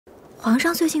皇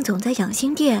上最近总在养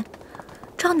心殿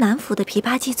抄南府的琵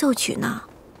琶记奏曲呢。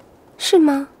是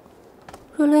吗？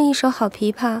若论一手好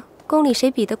琵琶，宫里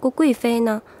谁比得过贵妃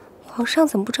呢？皇上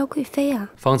怎么不招贵妃啊？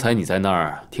方才你在那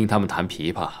儿听他们弹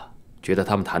琵琶，觉得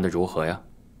他们弹得如何呀？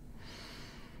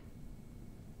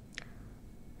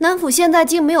南府现在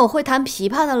竟没有会弹琵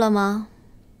琶的了吗？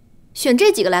选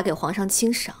这几个来给皇上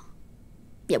欣赏，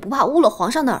也不怕污了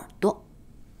皇上的耳朵。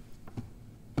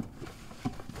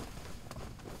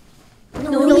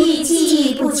奴婢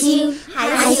技艺不精，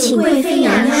还请贵妃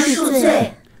娘娘恕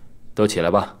罪。都起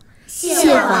来吧。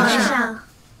谢皇上。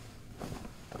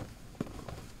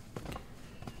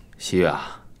西月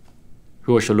啊，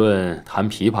若是论弹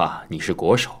琵琶，你是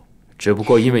国手，只不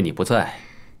过因为你不在，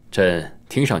朕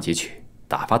听上几曲，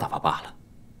打发打发罢了。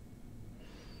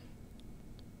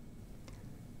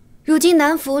如今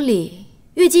南府里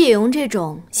预计也用这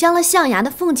种镶了象牙的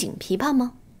凤颈琵琶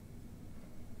吗？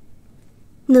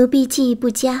奴婢技艺不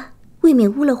佳，未免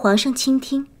污了皇上倾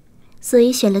听，所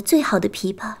以选了最好的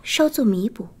琵琶稍作弥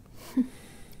补。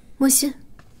莫信。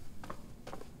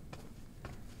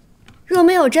若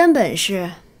没有真本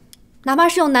事，哪怕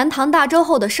是用南唐大周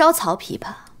后的烧曹琵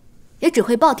琶，也只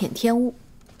会暴殄天物。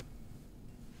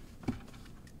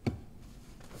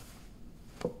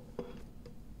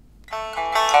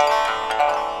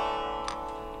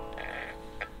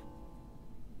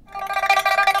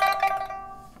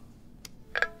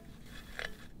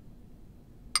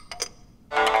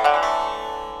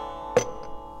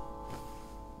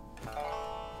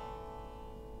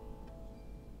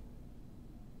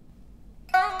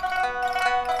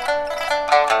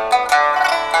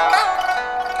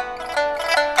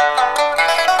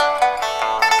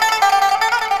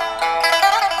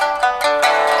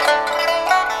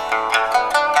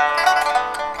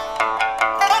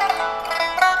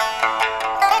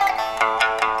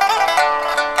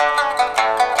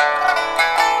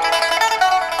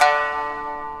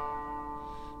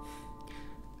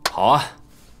好啊，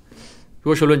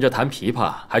若是论这弹琵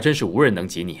琶，还真是无人能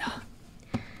及你啊。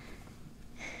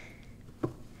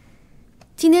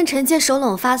今天臣妾手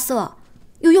冷发涩，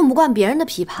又用不惯别人的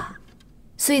琵琶，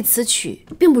所以此曲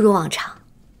并不如往常。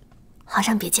皇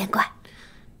上别见怪。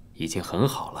已经很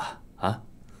好了啊。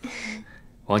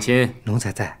王亲，奴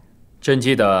才在。朕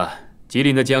记得吉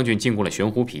林的将军进贡了悬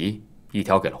壶皮，一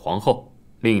条给了皇后，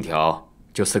另一条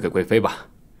就赐给贵妃吧。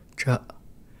这，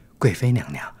贵妃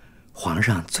娘娘，皇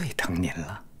上最疼您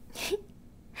了。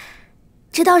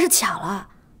这倒是巧了，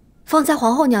方才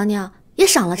皇后娘娘也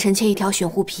赏了臣妾一条悬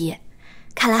壶皮，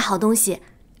看来好东西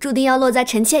注定要落在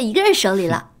臣妾一个人手里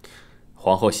了。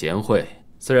皇后贤惠，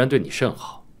自然对你甚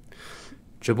好，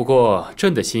只不过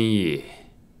朕的心意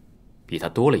比她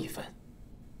多了一分。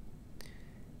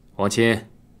王亲，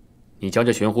你将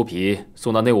这悬壶皮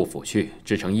送到内务府去，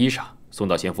制成衣裳，送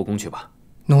到咸福宫去吧。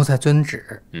奴才遵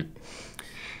旨。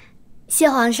谢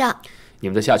皇上。你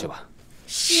们再下去吧。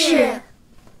是。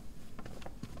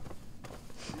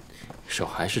手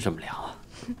还是这么凉啊。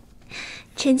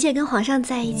臣妾跟皇上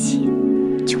在一起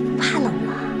就不怕冷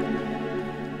了。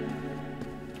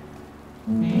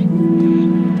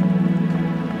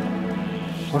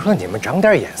我说你们长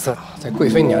点眼色，在贵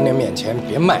妃娘娘面前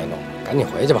别卖弄，赶紧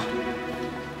回去吧。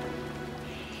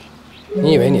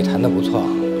你以为你弹得不错，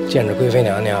见着贵妃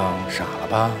娘娘傻了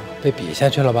吧？被比下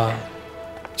去了吧？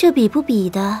这比不比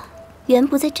的，原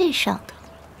不在这上头。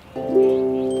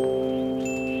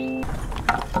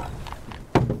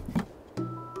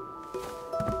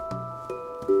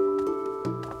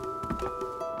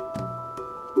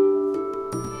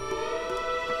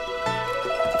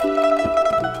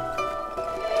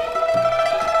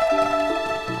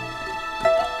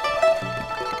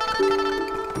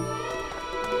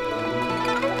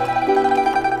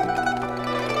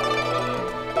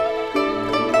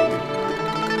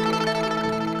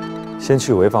先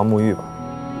去潍坊沐浴吧。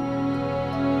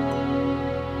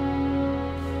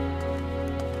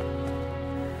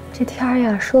这天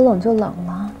呀，说冷就冷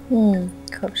了。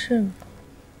可不是嘛。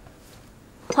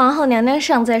皇后娘娘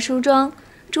尚在梳妆，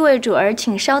诸位主儿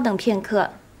请稍等片刻。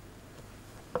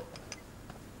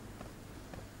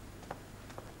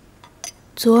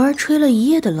昨儿吹了一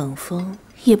夜的冷风，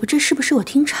也不知是不是我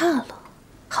听差了，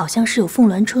好像是有凤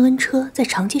鸾春恩车在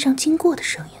长街上经过的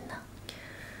声音呢。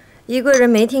宜贵人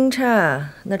没听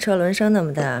差，那车轮声那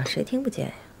么大，谁听不见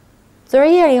呀？昨儿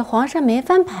夜里皇上没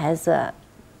翻牌子，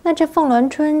那这凤鸾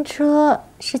春车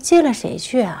是接了谁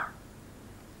去啊？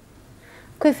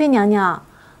贵妃娘娘，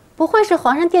不会是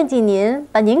皇上惦记您，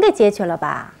把您给接去了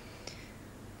吧？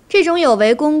这种有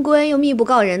违宫规又密不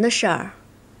告人的事儿，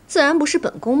自然不是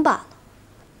本宫罢了。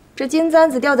这金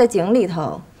簪子掉在井里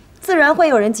头，自然会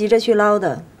有人急着去捞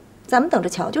的。咱们等着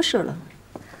瞧就是了。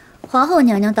皇后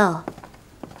娘娘到，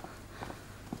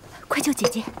快救姐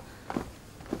姐！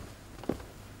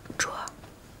主儿，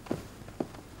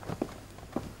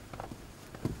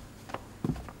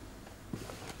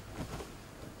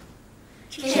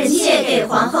臣妾给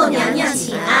皇后娘娘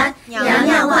请安，娘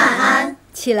娘万安。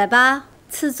起来吧，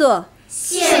赐座。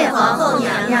谢皇后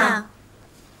娘娘。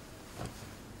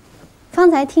方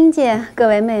才听见各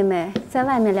位妹妹在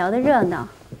外面聊得热闹，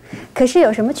可是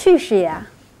有什么趣事呀？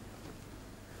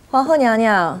皇后娘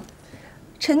娘，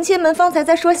臣妾们方才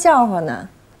在说笑话呢，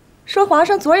说皇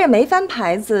上昨儿也没翻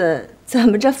牌子，怎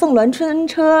么这凤鸾春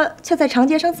车却在长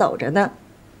街上走着呢？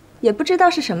也不知道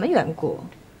是什么缘故。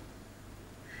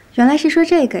原来是说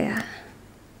这个呀。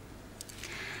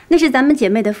那是咱们姐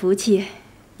妹的福气，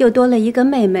又多了一个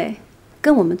妹妹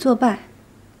跟我们作伴。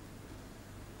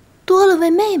多了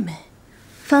位妹妹。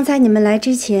方才你们来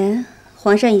之前，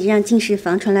皇上已经让进士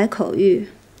房传来口谕，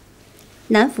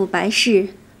南府白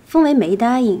氏封为没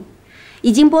答应，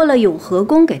已经拨了永和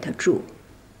宫给她住。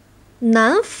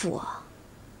南府，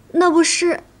那不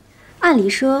是？按理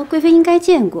说贵妃应该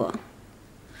见过，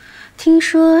听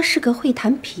说是个会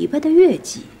弹琵琶的乐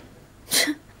伎。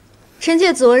臣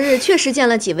妾昨日确实见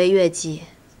了几位乐伎，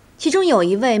其中有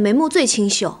一位眉目最清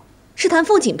秀，是弹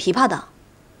凤锦琵琶的。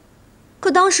可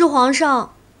当时皇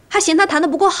上还嫌他弹得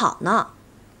不够好呢。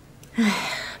哎，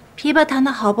琵琶弹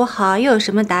得好不好又有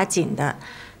什么打紧的？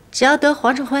只要得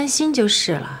皇上欢心就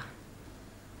是了。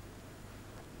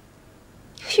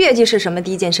乐伎是什么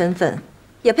低贱身份，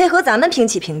也配和咱们平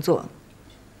起平坐？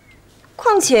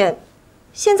况且，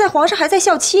现在皇上还在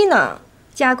孝期呢。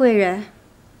嘉贵人，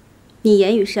你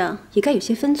言语上也该有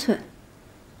些分寸。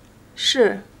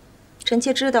是，臣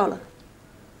妾知道了。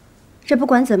这不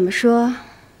管怎么说，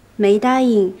没答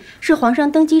应是皇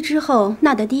上登基之后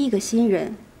纳的第一个新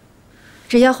人，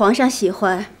只要皇上喜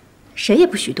欢，谁也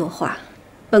不许多话。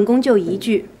本宫就一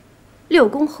句：六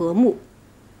宫和睦。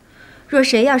若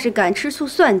谁要是敢吃醋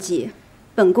算计，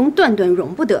本宫断断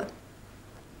容不得。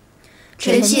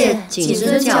臣妾谨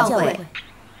遵教诲。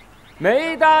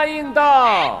没答应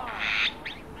到。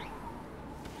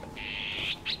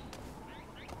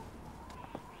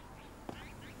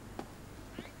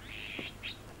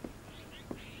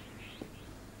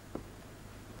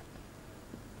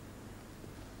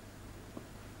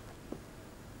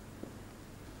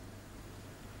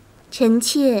臣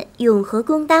妾永和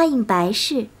宫答应白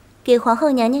氏，给皇后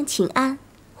娘娘请安，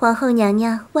皇后娘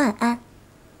娘万安。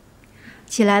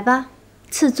起来吧，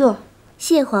赐座。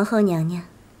谢皇后娘娘。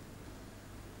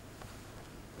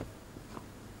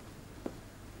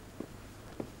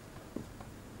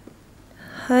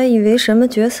还以为什么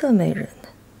绝色美人呢，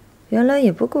原来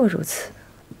也不过如此。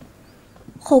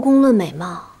后宫论美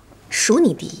貌，属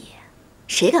你第一，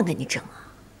谁敢跟你争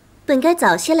啊？本该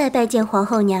早些来拜见皇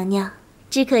后娘娘，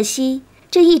只可惜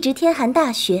这一直天寒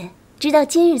大雪，直到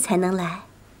今日才能来。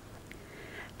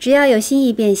只要有心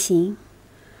意便行，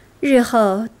日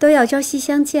后都要朝夕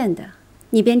相见的，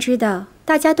你便知道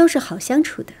大家都是好相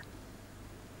处的。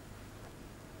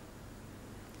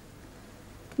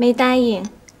没答应，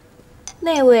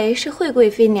那位是惠贵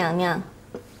妃娘娘。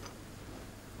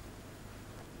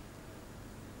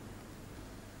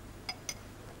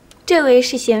这位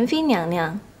是贤妃娘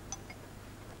娘。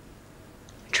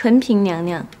纯嫔娘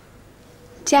娘，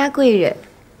嘉贵人，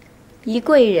宜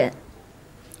贵人，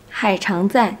海常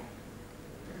在，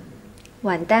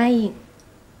晚答应。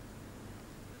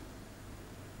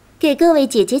给各位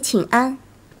姐姐请安。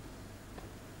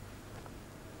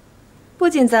不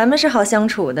仅咱们是好相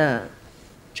处的，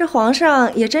这皇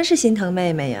上也真是心疼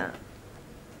妹妹呀。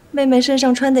妹妹身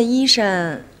上穿的衣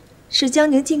衫，是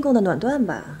江宁进贡的暖缎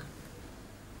吧？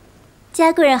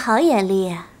嘉贵人好眼力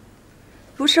呀。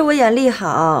不是我眼力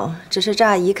好，只是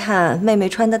乍一看妹妹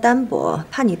穿得单薄，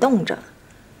怕你冻着。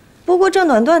不过这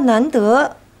暖缎难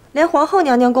得，连皇后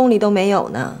娘娘宫里都没有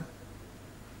呢。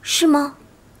是吗？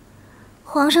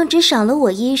皇上只赏了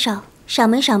我衣裳，赏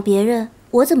没赏别人，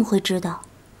我怎么会知道？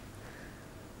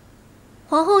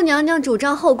皇后娘娘主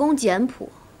张后宫简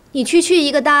朴，你区区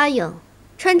一个答应，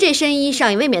穿这身衣裳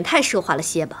也未免太奢华了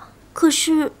些吧？可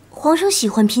是皇上喜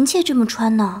欢嫔妾这么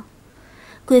穿呢。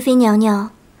贵妃娘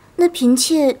娘，那嫔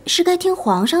妾是该听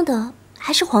皇上的，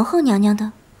还是皇后娘娘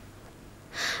的？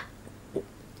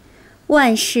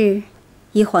万事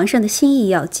以皇上的心意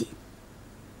要紧。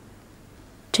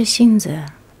这性子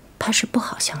怕是不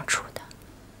好相处的。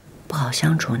不好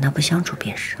相处，那不相处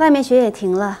便是。外面雪也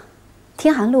停了，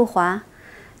天寒路滑，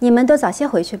你们都早些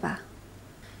回去吧。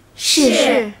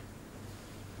是。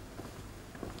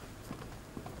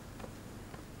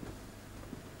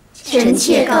臣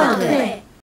妾告退。